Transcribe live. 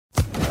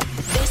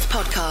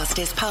podcast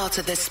is part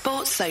of the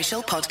Sports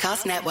Social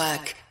Podcast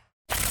Network.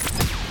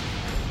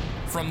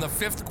 From the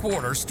Fifth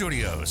Quarter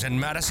Studios in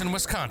Madison,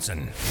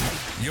 Wisconsin,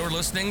 you're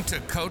listening to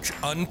Coach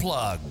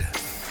Unplugged.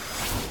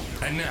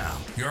 And now,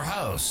 your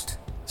host,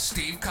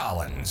 Steve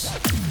Collins.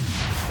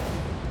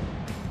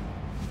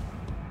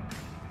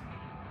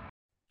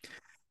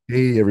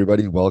 Hey,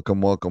 everybody.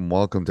 Welcome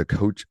to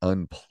Coach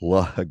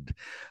Unplugged.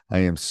 I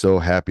am so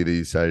happy that you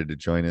decided to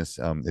join us.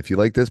 If you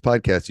like this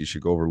podcast, you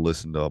should go over and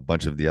listen to a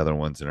bunch of the other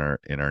ones in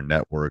our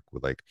network,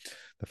 with like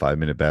the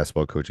 5-Minute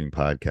Basketball Coaching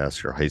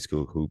Podcast, or High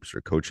School Hoops, or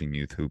Coaching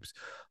Youth Hoops.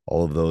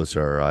 All of those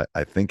are,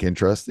 I think,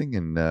 interesting,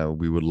 and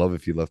we would love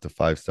if you left a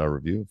 5-star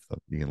review.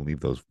 You can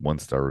leave those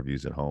 1-star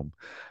reviews at home.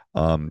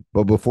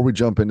 But before we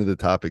jump into the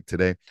topic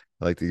today,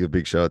 I'd like to give a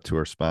big shout out to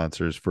our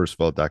sponsors. First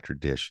of all, Dr.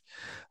 Dish.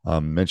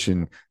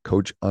 Mention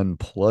Coach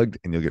Unplugged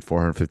and you'll get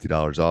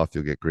 $450 off.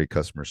 You'll get great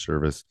customer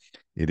service.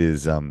 It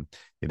is,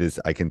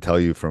 I can tell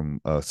you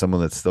from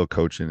someone that's still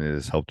coaching, it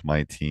has helped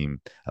my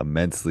team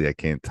immensely. I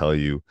can't tell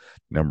you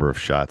the number of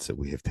shots that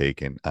we have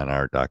taken on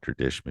our Dr.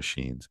 Dish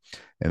machines.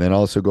 And then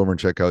also go over and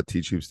check out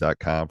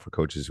teachhoops.com for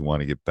coaches who want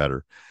to get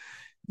better.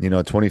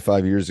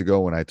 25 years ago,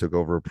 when I took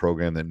over a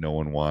program that no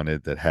one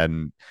wanted, that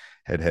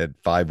had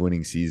 5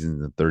 winning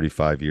seasons in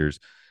 35 years,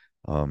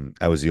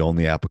 I was the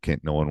only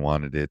applicant. No one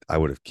wanted it. I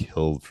would have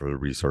killed for a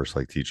resource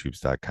like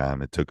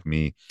teachhoops.com. It took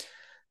me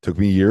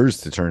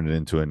years to turn it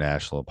into a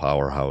national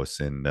powerhouse.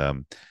 And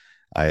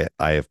I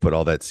have put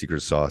all that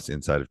secret sauce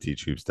inside of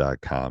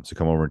teachhoops.com. So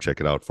come over and check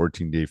it out.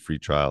 14-day free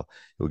trial.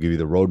 It will give you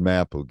the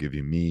roadmap. It will give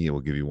you me. It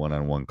will give you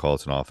one-on-one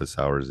calls and office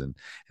hours and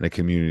a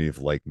community of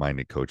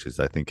like-minded coaches.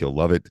 I think you'll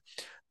love it.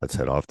 Let's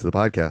head off to the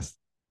podcast.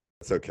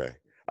 That's okay.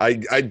 I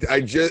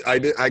got your.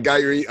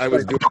 I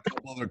was doing a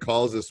couple other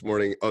calls this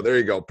morning. Oh, there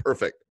you go.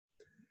 Perfect.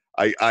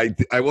 I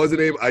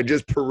wasn't able. I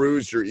just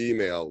perused your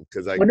email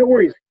because no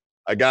worries.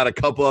 I got a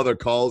couple other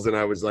calls and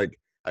I was like,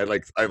 I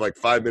have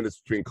 5 minutes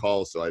between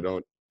calls, so I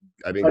didn't.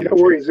 No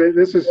worries.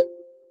 This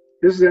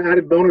is an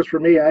added bonus for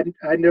me. I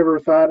never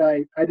thought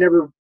I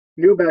never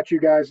knew about you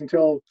guys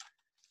until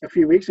a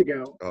few weeks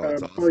ago. Oh,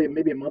 that's awesome. Probably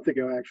maybe a month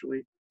ago,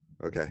 actually.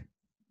 Okay.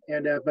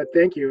 And but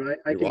thank you.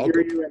 I can welcome.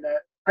 hear you, and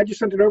I just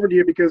sent it over to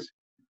you because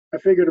I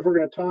figured if we're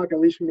going to talk, at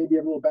least maybe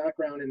have a little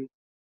background, and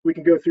we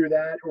can go through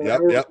that. Or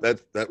Yep.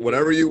 That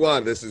whatever you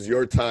want. This is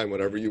your time.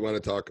 Whatever you want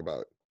to talk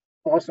about.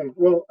 Awesome.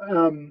 Well,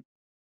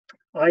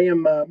 I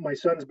am my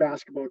son's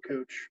basketball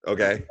coach.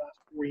 Okay. For the last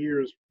 4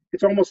 years.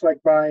 It's almost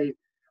like by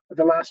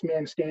the last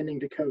man standing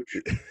to coach.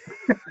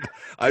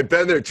 I've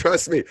been there.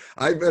 Trust me.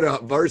 I've been a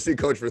varsity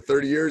coach for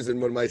 30 years,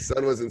 and when my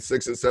son was in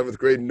 6th and 7th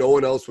grade, no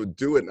one else would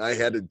do it, and I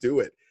had to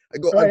do it. I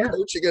go, I'm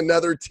coaching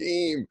another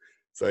team.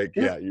 It's like,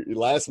 your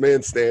last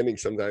man standing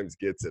sometimes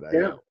gets it. I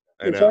know.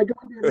 So I go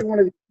into every one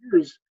of the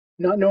years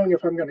not knowing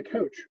if I'm going to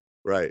coach.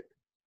 Right.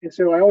 And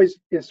so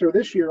so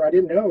this year I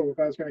didn't know if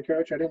I was going to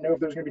coach. I didn't know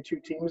if there was going to be 2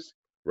 teams.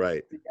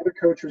 Right. The other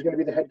coach was going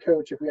to be the head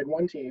coach if we had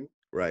 1 team.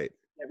 Right.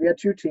 If we had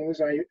 2 teams,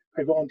 I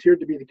volunteered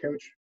to be the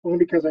coach only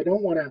because I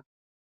don't want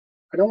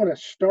to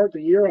start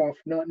the year off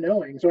not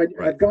knowing. So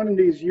I've gone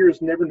into these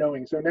years never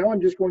knowing. So now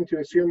I'm just going to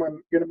assume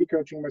I'm going to be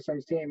coaching my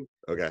son's team.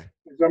 Okay.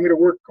 So I'm going to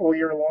work all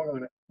year long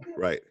on it.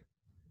 Right.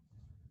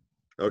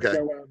 Okay.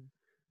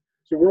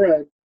 So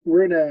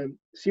we're in a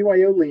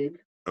CYO league.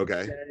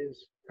 Okay. That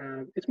is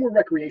it's more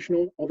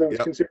recreational, although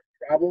it's considered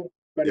travel.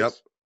 But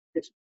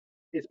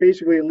it's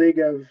basically a league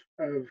of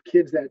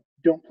kids that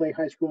don't play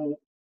school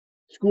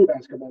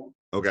basketball.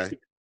 Okay.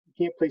 You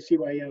can't play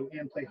CYO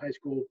and play high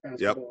school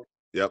basketball.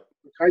 Yep.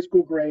 It's high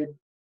school grade.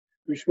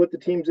 We split the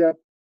teams up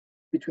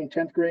between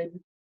 10th grade,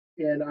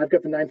 and I've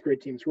got the 9th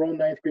grade teams. We're all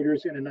 9th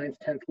graders in a 9th,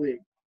 10th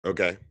league.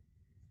 Okay.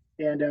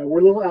 And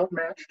we're a little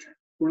outmatched.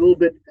 We're a little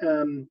bit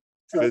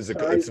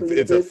physical.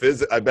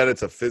 I bet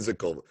it's a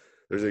physical.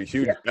 There's a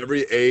huge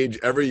every age,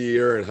 every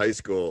year in high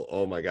school.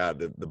 Oh my God,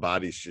 the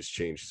bodies just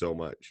change so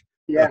much.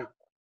 Yeah.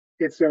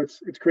 It's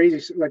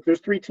crazy. Like there's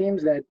 3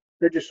 teams that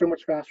they're just so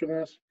much faster than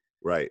us.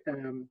 Right.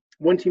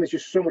 1 team is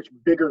just so much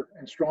bigger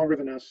and stronger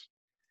than us,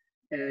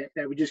 and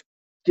we just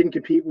didn't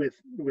compete with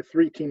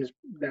 3 teams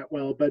that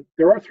well. But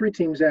there are 3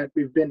 teams that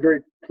we've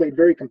played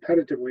very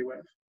competitively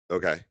with.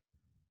 Okay.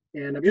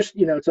 And I'm just,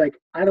 it's like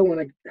I don't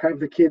want to have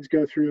the kids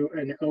go through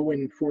an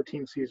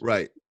 0-14 season.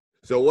 Right.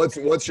 So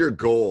what's your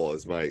goal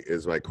is my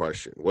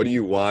question. What do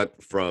you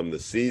want from the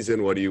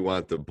season? What do you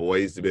want the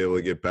boys to be able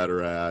to get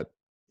better at?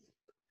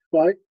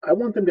 Well, I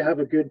want them to have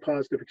a good,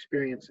 positive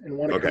experience and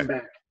want to come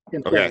back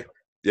and play. Okay.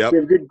 Yep. We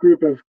have a good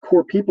group of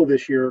core people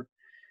this year,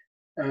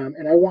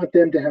 and I want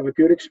them to have a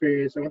good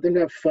experience. I want them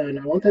to have fun.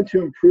 I want them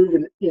to improve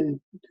and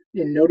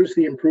notice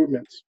the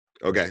improvements.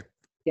 Okay.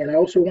 And I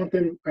also want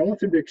them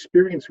to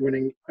experience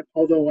winning,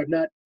 although I'm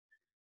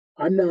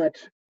not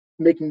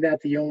making that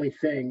the only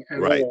thing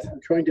at all. I'm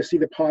trying to see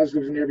the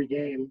positives in every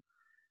game,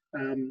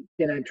 and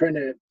I'm trying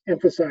to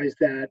emphasize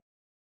that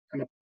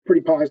I'm a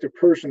pretty positive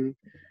person.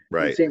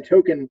 Right. By the same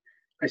token,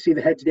 I see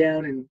the heads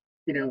down, and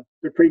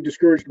they're pretty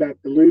discouraged about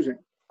the losing.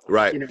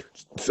 Right. You know,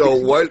 so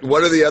what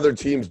are the other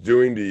teams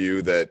doing to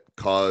you that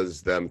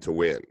cause them to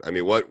win? I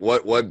mean, what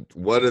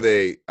are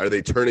they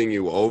turning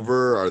you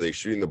over? Are they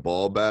shooting the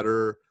ball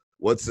better?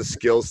 What's the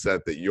skill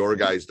set that your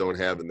guys don't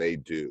have and they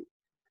do?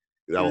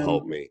 That will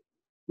help me.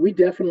 We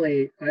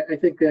definitely, I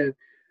think that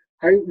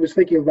I was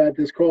thinking about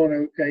this call,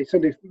 and I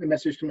sent a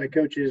message to my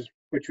coaches,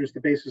 which was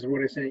the basis of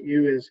what I sent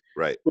you, is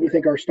right. What do you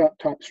think our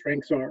top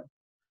strengths are?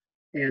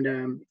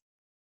 And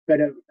but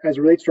as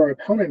it relates to our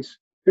opponents,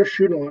 they're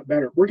shooting a lot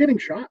better. We're getting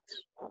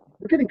shots.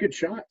 We're getting good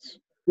shots.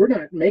 We're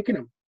not making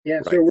them. Yeah.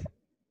 Right. So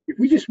if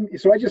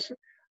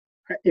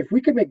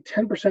we could make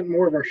 10%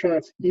 more of our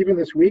shots even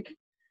this week,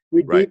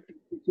 we'd beat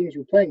the teams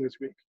we're playing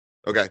this week.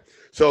 Okay.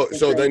 So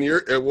then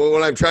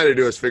what I'm trying to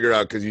do is figure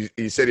out, because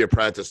you said you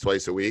practice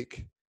twice a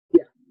week.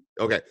 Yeah.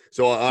 Okay.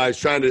 So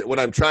what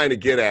I'm trying to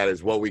get at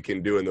is what we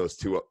can do in those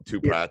two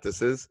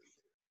practices.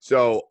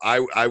 So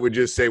I would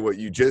just say what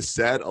you just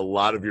said, a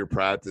lot of your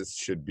practice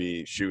should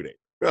be shooting.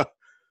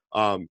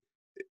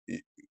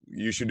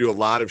 You should do a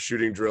lot of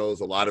shooting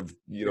drills, a lot of,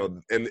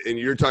 and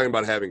you're talking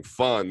about having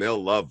fun.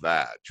 They'll love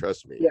that.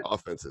 Trust me. Yeah.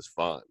 Offense is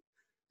fun.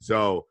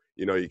 So,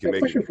 you can make a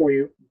question for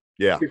you.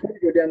 Yeah. Before we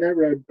go down that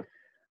road,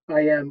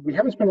 we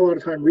haven't spent a lot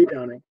of time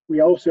rebounding.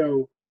 We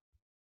also,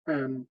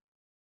 we're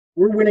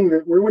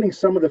winning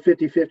some of the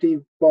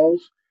 50-50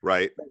 balls.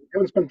 Right. We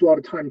haven't spent a lot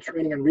of time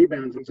training on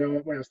rebounds. And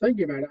so when I was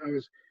thinking about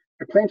it,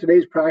 I planned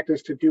today's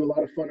practice to do a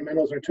lot of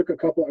fundamentals. I went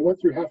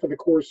through half of the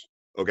course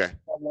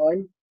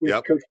online with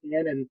Coach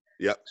Dan. And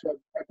so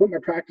I put my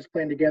practice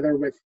plan together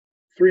with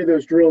 3 of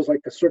those drills,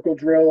 like the circle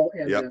drill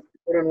and the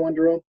one-on-one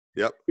drill.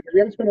 Yep. Because we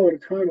haven't spent a lot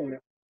of time on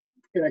it.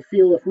 And I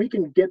feel if we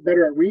can get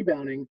better at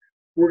rebounding,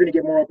 we're going to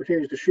get more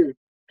opportunities to shoot.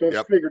 So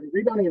I figured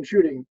rebounding and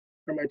shooting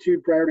are my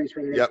 2 priorities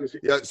for the rest of the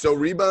season. Yeah. So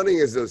rebounding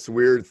is this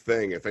weird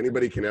thing. If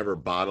anybody can ever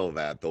bottle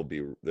that, they'll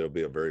be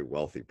a very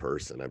wealthy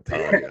person. I'm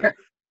telling you,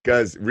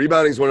 because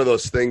rebounding is one of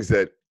those things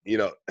that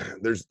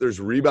there's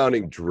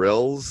rebounding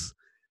drills.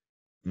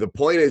 The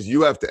point is,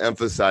 you have to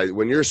emphasize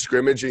when you're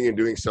scrimmaging and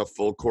doing stuff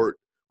full court.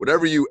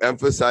 Whatever you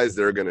emphasize,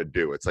 they're going to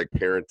do. It's like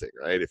parenting,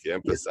 right? If you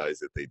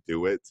emphasize it, they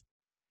do it.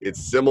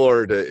 It's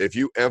similar to if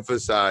you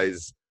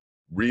emphasize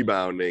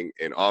rebounding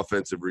and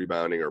offensive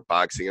rebounding or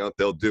boxing out,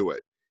 they'll do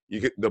it.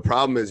 The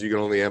problem is you can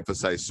only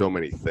emphasize so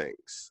many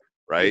things,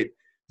 right?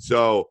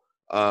 So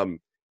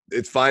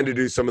it's fine to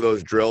do some of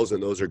those drills,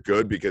 and those are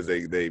good because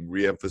they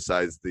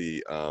reemphasize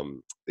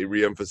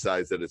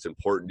reemphasize that it's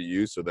important to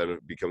you, so that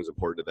it becomes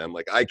important to them.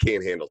 Like, I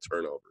can't handle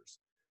turnovers.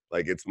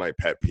 Like, it's my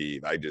pet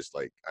peeve.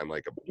 I'm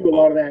like do a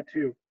lot of that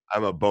too.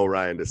 I'm a Bo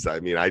Ryan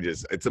decide.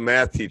 It's a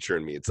math teacher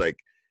in me. It's like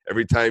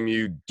every time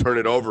you turn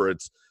it over,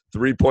 it's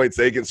 3 points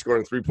they can score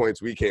and 3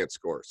 points we can't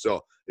score.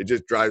 So it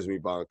just drives me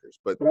bonkers.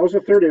 But that was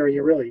the third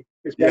area, really.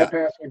 It's bad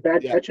passing and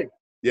bad catching.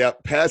 Yeah,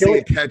 passing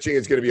and catching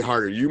is going to be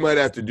harder. You might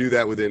have to do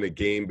that within a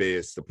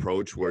game-based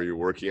approach where you're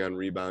working on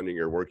rebounding,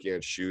 you're working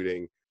on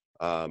shooting.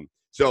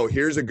 So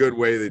here's a good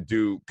way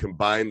to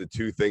combine the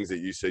 2 things that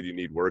you said you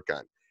need work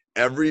on.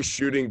 Every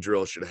shooting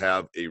drill should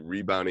have a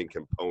rebounding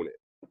component.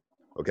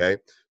 Okay,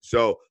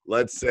 so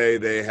let's say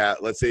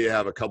you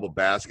have a couple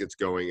baskets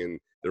going and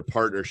they're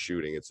partner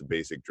shooting. It's a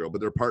basic drill,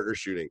 but they're partner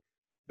shooting.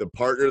 The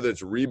partner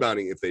that's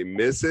rebounding, if they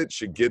miss it,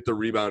 should get the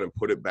rebound and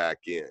put it back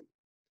in.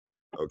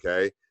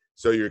 Okay,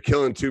 so you're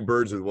killing 2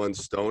 birds with 1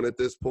 stone at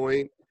this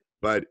point.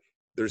 But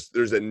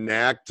there's a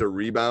knack to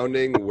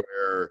rebounding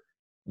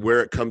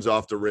where it comes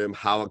off the rim,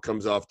 how it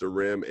comes off the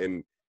rim,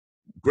 and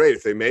great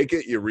if they make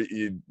it.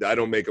 I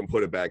don't make them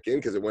put it back in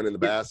because it went in the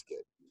basket.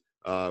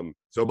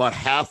 So about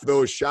half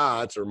those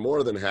shots, or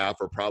more than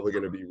half, are probably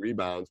going to be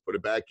rebounds. Put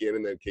it back in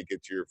and then kick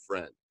it to your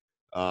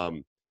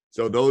friend.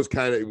 So those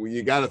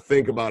you got to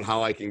think about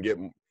how I can get,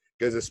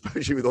 because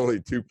especially with only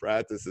 2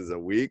 practices a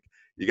week,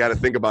 you got to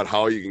think about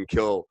how you can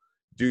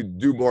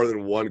do more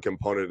than 1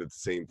 component at the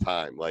same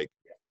time. Like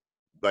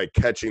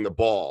catching the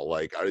ball.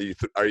 Like,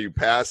 are you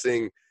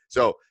passing?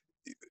 So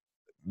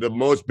the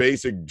most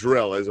basic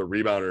drill is a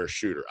rebounder or a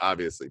shooter,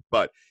 obviously,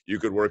 but you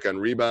could work on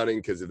rebounding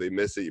because if they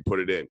miss it, you put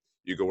it in.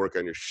 You can work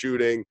on your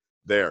shooting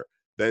there.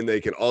 Then they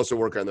can also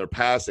work on their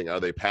passing. Are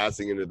they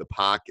passing into the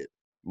pocket?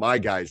 My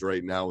guys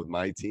right now with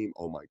my team,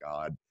 oh my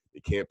God, they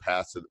can't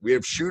pass it. We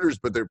have shooters,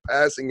 but they're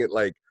passing it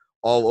like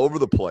all over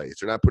the place.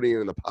 They're not putting it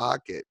in the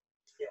pocket.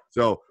 Yeah.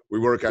 So we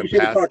work on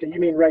passing. You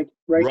mean right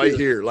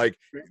here. Like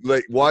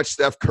watch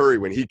Steph Curry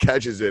when he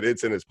catches it,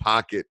 it's in his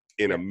pocket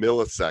in a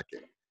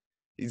millisecond.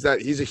 He's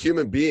a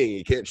human being.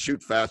 He can't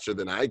shoot faster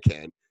than I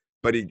can,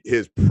 but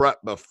his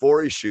prep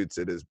before he shoots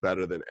it is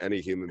better than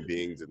any human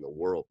beings in the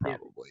world,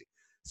 probably.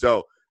 Yeah.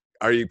 So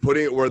are you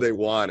putting it where they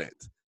want it?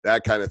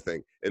 That kind of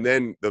thing. And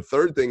then the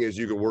third thing is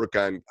you can work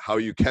on how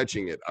you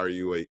catching it. Are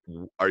you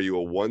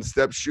a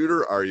one-step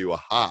shooter? Are you a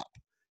hop?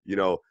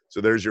 So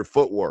there's your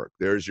footwork.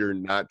 There's your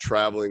not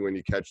traveling when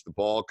you catch the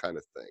ball kind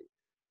of thing.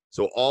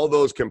 So all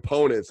those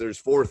components, there's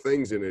 4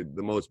 things in it,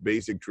 the most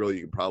basic drill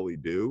you can probably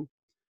do,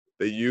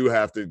 that you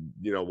have to,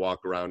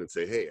 walk around and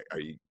say, hey,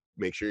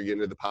 make sure you get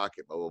into the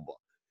pocket, blah, blah, blah.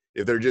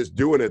 If they're just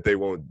doing it, they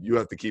won't. You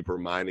have to keep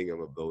reminding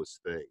them of those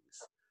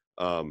things.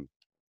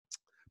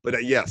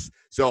 But yes.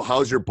 So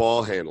how's your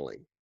ball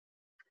handling?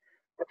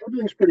 Our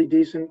dribbling's pretty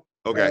decent.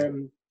 Okay.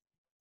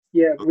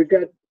 Yeah, we've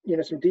got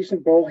some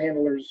decent ball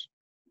handlers.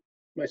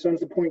 My son's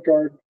the point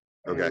guard.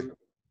 Okay.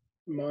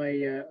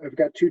 I've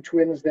got two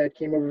twins that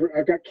came over.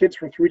 I've got kids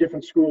from 3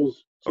 different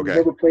schools, so we've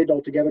never played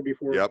all together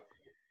before. Yep.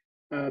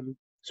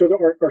 So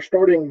our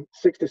starting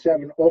 6 to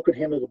 7 all could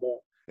handle the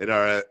ball. And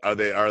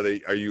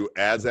are you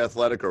as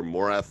athletic or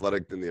more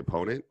athletic than the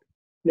opponent?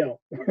 No.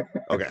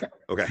 Okay.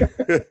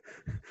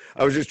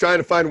 I was just trying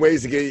to find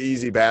ways to get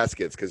easy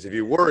baskets, because if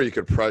you were, you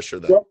could pressure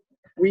them. Well,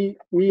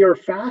 we are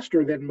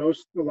faster than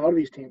a lot of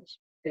these teams,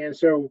 and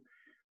so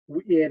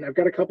and I've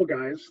got a couple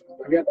guys.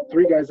 I've got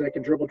 3 guys that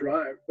can dribble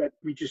drive, but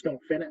we just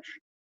don't finish.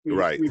 We've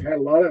had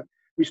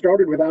we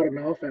started without an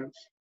offense,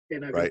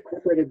 and I've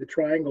incorporated the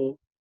triangle,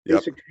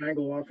 basic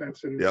triangle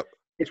offense, and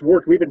it's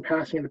worked. We've been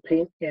passing in the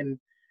paint, and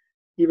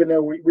even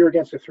though we were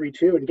against a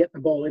 3-2 and getting the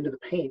ball into the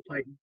paint,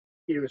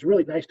 it was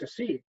really nice to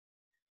see.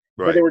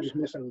 Right. But they were just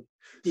missing.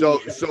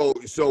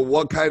 So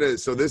what kind of,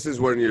 so this is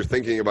when you're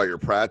thinking about your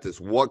practice,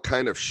 what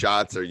kind of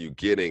shots are you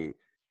getting?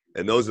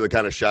 And those are the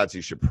kind of shots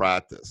you should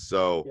practice.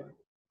 So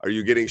are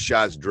you getting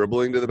shots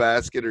dribbling to the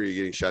basket? Or are you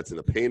getting shots in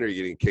the paint? Or are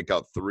you getting kick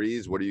out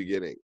threes? What are you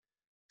getting?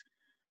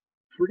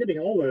 We're getting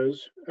all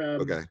those.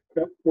 Okay.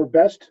 But we're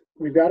best.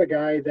 We've got a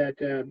guy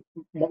that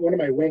one of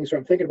my wings, so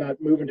I'm thinking about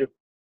moving to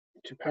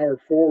power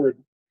forward.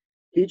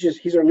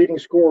 He's our leading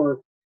scorer,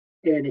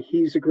 and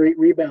he's a great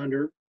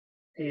rebounder,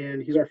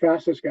 and he's our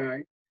fastest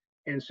guy.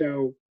 And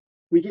so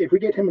if we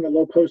get him in the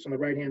low post on the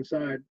right hand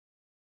side,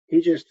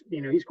 he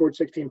scored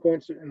 16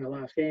 points in the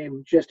last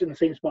game just in the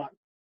same spot.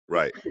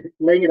 Right.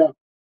 Laying it up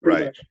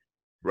pretty much.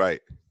 Right.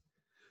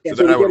 And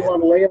so we get a lot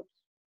of layups.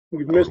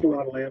 We've missed a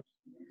lot of layups.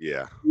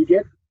 Yeah.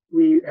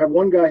 We have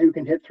one guy who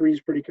can hit threes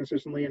pretty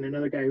consistently and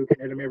another guy who can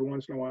hit them every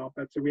once in a while.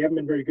 So we haven't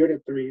been very good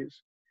at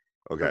threes.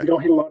 Okay. We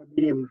don't hit a lot of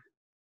medium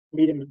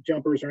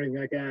jumpers or anything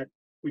like that.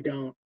 We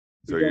don't.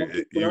 So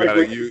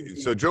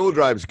so dribble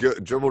drive's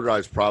good. Dribble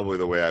drive's probably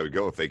the way I would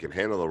go if they can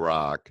handle the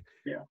rock.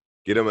 Yeah.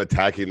 Get them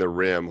attacking the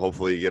rim.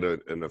 Hopefully you get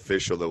an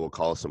official that will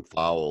call some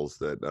fouls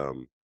that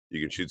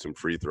you can shoot some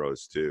free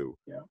throws too.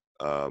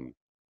 Yeah.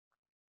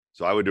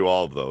 So I would do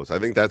all of those. I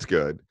think that's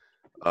good.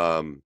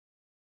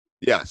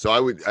 Yeah.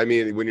 So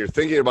when you're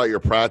thinking about your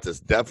practice,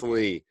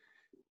 definitely.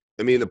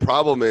 I mean, the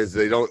problem is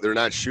they're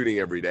not shooting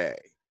every day.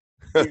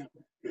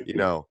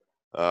 Yeah.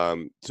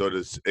 So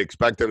to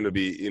expect them to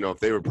be, if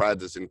they were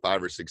practicing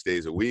 5 or 6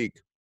 days a week,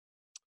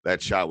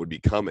 that shot would be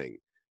coming.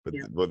 But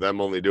with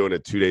them only doing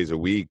it 2 days a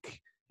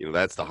week,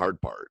 that's the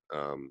hard part.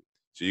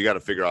 So you got to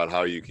figure out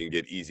how you can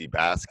get easy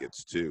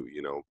baskets too.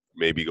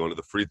 Maybe going to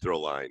the free throw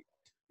line,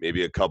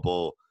 maybe a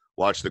couple.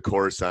 Watch the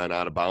course on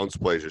out of bounds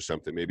plays or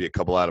something. Maybe a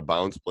couple out of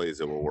bounds plays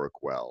that will work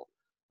well.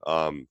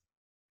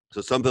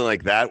 So something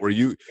like that where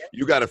you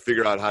got to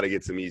figure out how to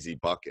get some easy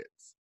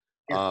buckets.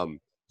 Yeah.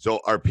 So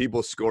are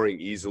people scoring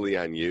easily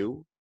on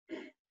you?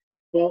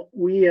 Well,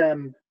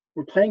 we're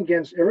playing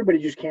against everybody.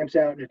 Just camps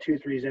out in a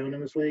 2-3 zone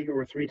in this league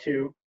or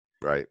 3-2.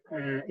 Right.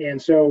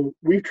 And so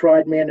we've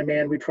tried man to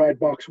man. We tried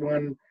box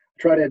 1.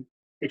 Tried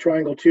a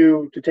triangle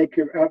 2 to take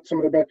out some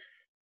of the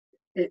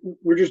best.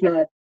 We're just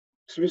not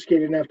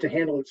sophisticated enough to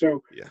handle it.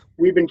 So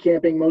we've been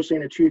camping mostly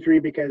in a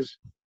 2-3 because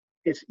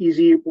it's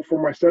easy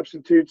for my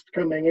substitutes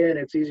coming in.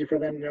 It's easy for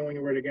them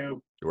knowing where to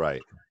go.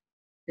 Right.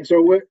 And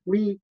so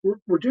we're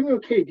doing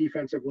okay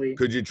defensively.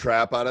 Could you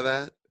trap out of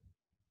that?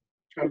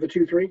 Out of the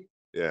 2-3?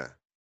 Yeah.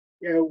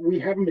 Yeah, we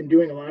haven't been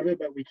doing a lot of it,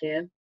 but we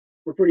can.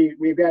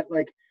 We've got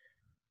 4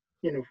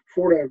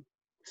 to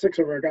 6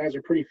 of our guys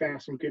are pretty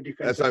fast and good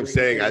defensively. That's what I'm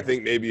saying. I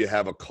think maybe you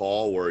have a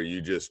call where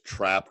you just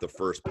trap the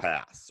first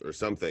pass or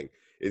something.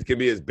 It can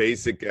be as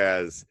basic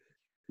as,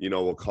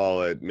 we'll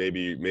call it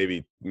maybe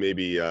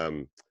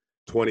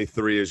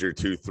 23 is your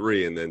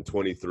 2-3, and then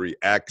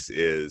 23X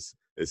is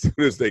as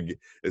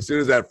soon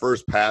as that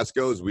first pass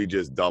goes, we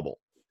just double.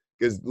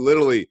 Because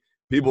literally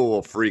people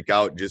will freak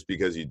out just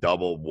because you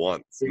double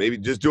once. Maybe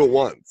just do it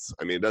once.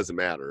 I mean, it doesn't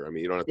matter. I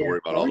mean, you don't have to worry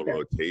about all the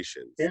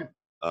rotations. Yeah.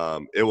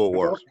 It will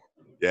work. Awesome.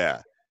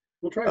 Yeah.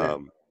 We'll try that.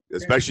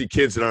 Especially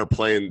kids that aren't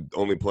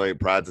only playing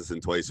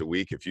practicing twice a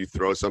week. If you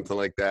throw something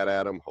like that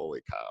at them,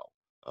 holy cow.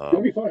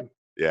 It'll be fun.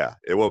 Yeah,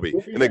 it will be.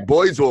 And the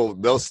boys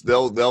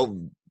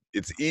they'll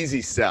it's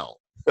easy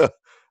sell.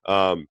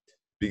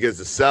 Because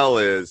the sell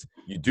is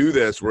you do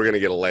this, we're going to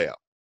get a layup.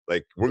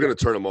 We're going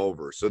to turn them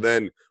over. So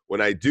then when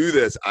I do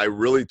this, I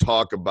really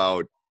talk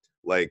about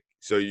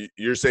so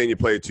you're saying you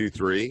play a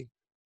 2-3?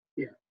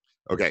 Yeah.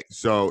 Okay.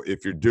 So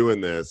if you're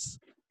doing this,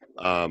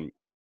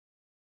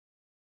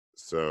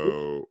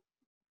 so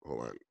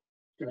hold on.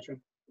 Gotcha.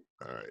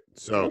 All right.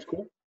 So that's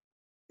cool.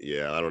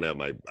 Yeah, I don't have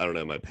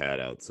my pad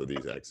out, so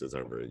these X's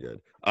aren't very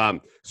good.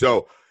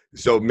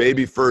 So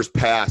maybe first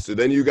pass. So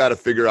then you got to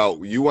figure out,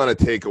 you want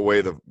to take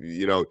away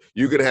you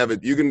can have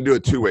it, you can do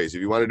it 2 ways.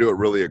 If you want to do it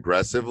really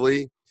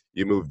aggressively,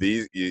 you move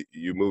these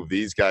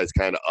guys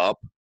kind of up,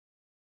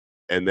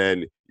 and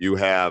then you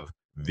have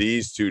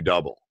these 2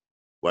 double.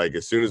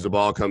 As soon as the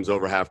ball comes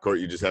over half court,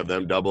 you just have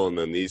them double, and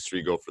then these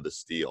 3 go for the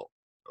steal.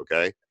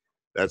 Okay.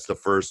 That's the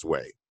first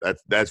way.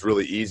 That's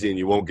really easy, and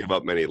you won't give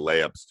up many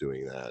layups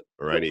doing that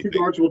or anything. 2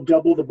 guards will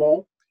double the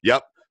ball.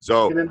 Yep.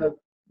 So and then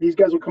these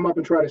guys will come up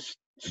and try to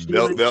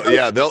steal it.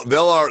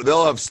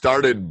 They'll have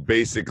started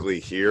basically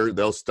here.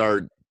 They'll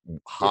start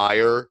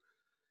higher,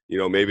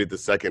 maybe at the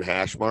second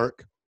hash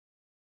mark,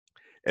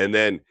 and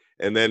then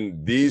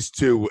these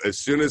two, as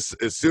soon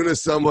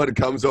as someone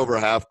comes over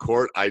half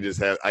court, I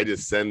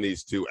just send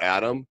these two at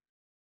them,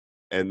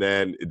 and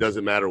then it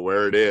doesn't matter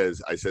where it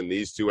is. I send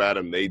these two at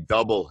him. They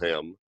double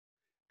him,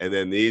 and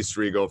then these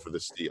 3 go for the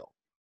steal,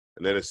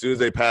 and then as soon as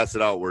they pass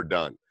it out, we're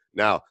done.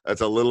 Now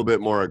that's a little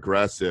bit more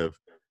aggressive.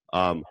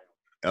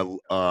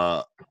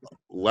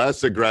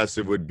 Less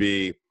aggressive would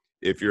be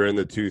if you're in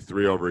the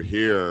 2-3 over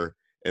here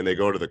and they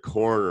go to the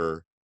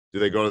corner.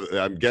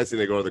 I'm guessing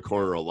they go to the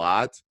corner a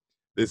lot.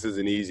 This is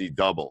an easy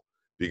double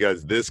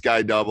because this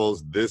guy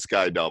doubles,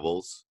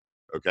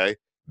 okay?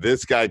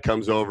 This guy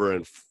comes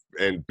over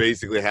and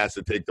basically has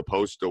to take the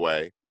post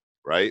away,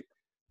 right?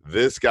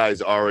 This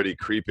guy's already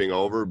creeping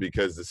over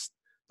because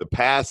the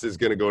pass is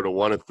going to go to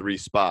one of 3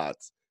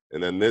 spots,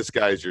 and then this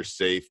guy's your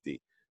safety.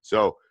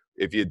 So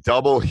if you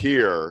double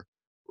here,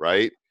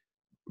 right,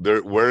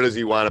 where does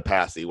he want to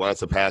pass it? He wants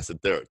to pass it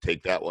there.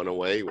 Take that one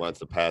away. He wants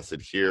to pass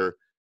it here,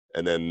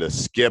 and then the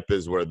skip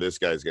is where this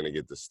guy's going to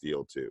get the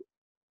steal too.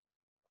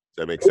 Does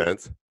that make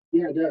sense?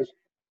 Yeah, it does.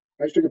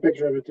 I just took a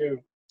picture of it too.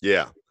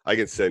 Yeah, I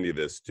can send you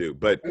this too.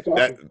 But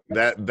awesome.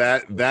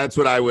 that's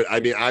what I would.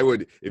 I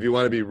would, if you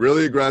want to be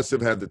really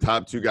aggressive, have the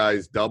top 2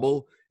 guys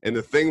double. And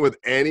the thing with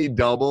any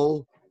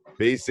double,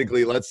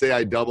 basically, let's say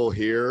I double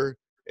here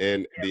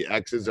and the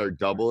X's are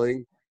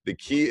doubling. The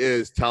key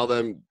is tell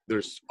them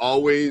there's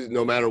always,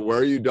 no matter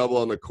where you double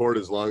on the court,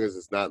 as long as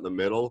it's not in the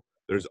middle,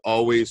 there's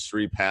always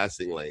 3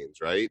 passing lanes,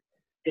 right?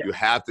 Yeah. You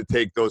have to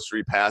take those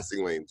 3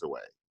 passing lanes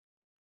away.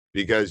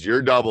 Because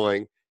you're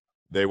doubling,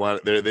 they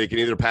can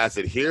either pass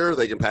it here,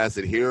 they can pass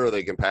it here, or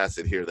they can pass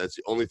it here. That's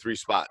the only 3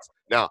 spots.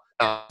 Now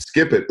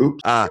skip it.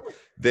 Oops.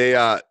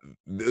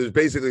 There's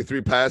basically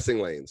 3 passing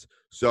lanes.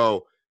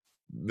 So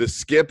the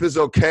skip is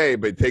okay,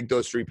 but take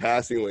those 3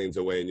 passing lanes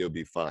away, and you'll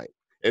be fine.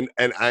 And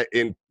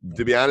to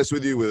be honest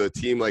with you, with a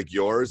team like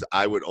yours,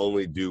 I would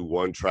only do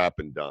 1 trap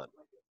and done,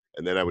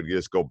 and then I would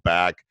just go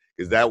back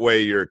because that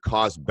way your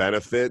cost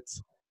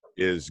benefits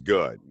is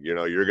good.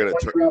 You're gonna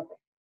turn.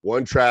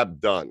 1 trap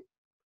done.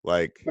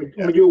 Like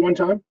I do it 1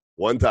 time?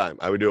 1 time.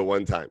 I would do it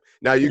 1 time.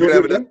 Now you could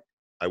have it.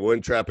 I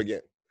wouldn't trap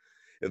again.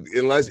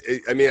 Unless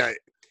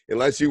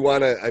you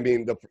want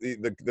to,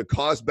 the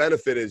cost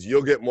benefit is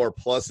you'll get more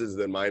pluses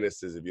than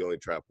minuses if you only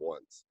trap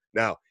once.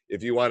 Now,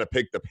 if you want to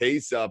pick the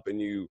pace up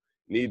and you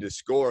need to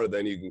score,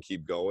 then you can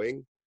keep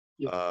going.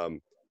 Yeah.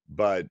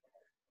 But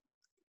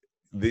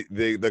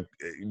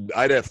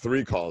I'd have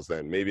 3 calls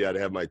then. Maybe I'd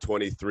have my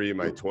 23,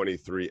 my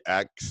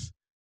 23X,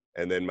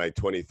 and then my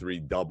 23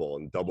 double,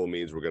 and double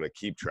means we're going to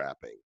keep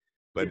trapping.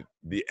 But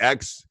the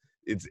X,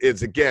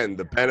 it's again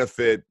the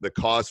benefit, the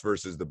cost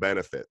versus the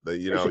benefit.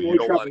 You don't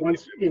want to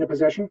once in a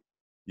possession.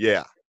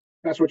 Yeah,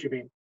 that's what you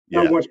mean.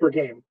 Not once per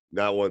game.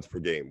 Not once per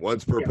game.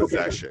 Once per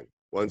possession. Okay.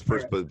 Once per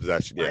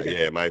possession.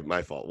 Yeah,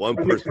 my fault. 1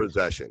 per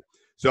possession.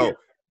 So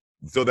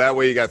that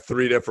way you got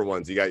 3 different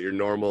ones. You got your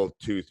normal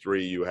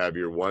 2-3. You have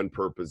your 1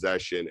 per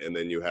possession, and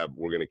then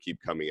we're going to keep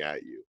coming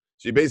at you.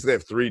 So you basically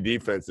have 3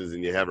 defenses,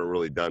 and you haven't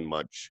really done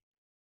much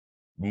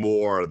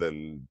more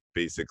than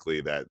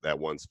basically that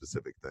one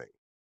specific thing.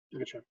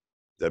 Gotcha. Does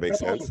that make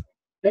sense? Awesome.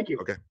 Thank you.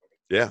 Okay.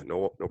 Yeah,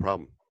 no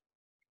problem.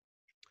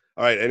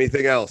 All right,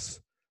 anything else?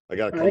 I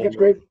think it's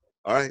great.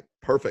 All right,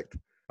 perfect.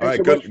 All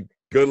right, good.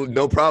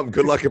 No problem.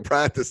 Good luck in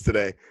practice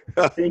today.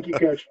 Thank you,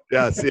 Coach.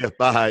 Yeah, see you.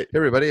 Bye. Hey,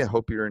 everybody. I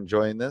hope you're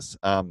enjoying this.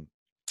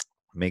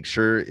 Make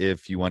sure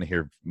if you want to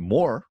hear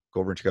more,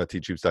 go over and check out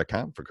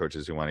teachhoops.com for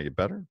coaches who want to get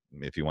better.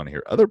 If you want to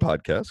hear other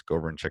podcasts, go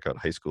over and check out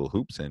High School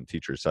Hoops and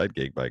Teacher Side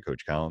Gig by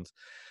Coach Collins.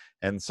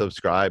 And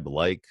subscribe,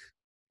 like,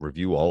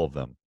 review all of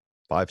them.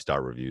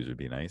 5-star reviews would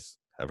be nice.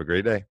 Have a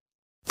great day.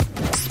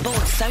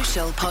 Sports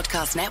Social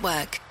Podcast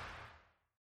Network.